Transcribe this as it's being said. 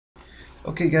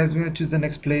Okay guys, we're gonna choose the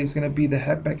next play. It's gonna be the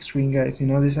halfback screen, guys. This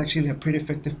is actually a pretty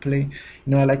effective play.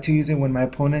 I like to use it when my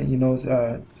opponent, is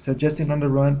suggesting on the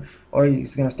run, or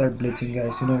he's gonna start blitzing,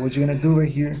 guys. What you're gonna do right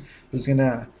here is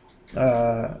gonna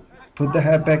uh, put the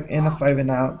halfback in a 5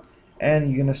 and out, and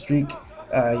you're gonna streak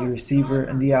your receiver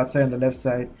on the outside on the left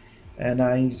side, and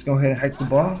you just go ahead and hike the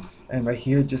ball. And right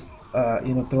here, just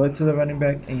throw it to the running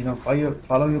back, and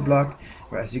follow your block.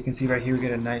 As you can see right here, we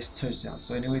get a nice touchdown.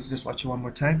 So anyways, just watch it one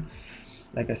more time.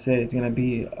 Like I said, it's gonna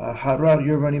be a hot route.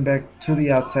 You're running back to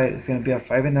the outside. It's gonna be a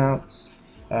 5 and out.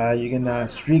 You can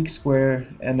streak square,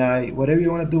 and whatever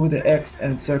you want to do with the X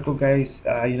and circle, guys.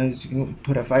 You can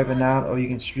put a 5 and out, or you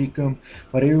can streak them.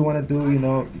 Whatever you want to do,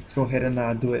 just go ahead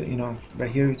and do it. Right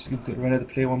here, we're just gonna run the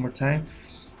play one more time.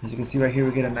 As you can see right here,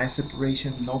 we get a nice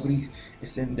separation. Nobody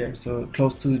is in there, so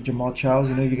close to Jamal Charles.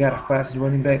 You got a fast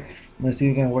running back. See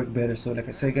you're gonna work better. So like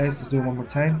I said, guys, let's do it one more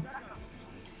time.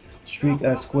 Streak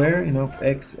square,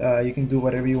 X, you can do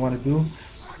whatever you want to do,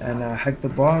 and hack the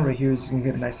ball. Right here is going to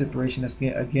get a nice separation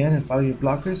again, and follow your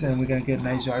blockers, and we're going to get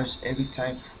nice yards every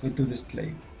time we do this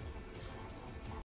play.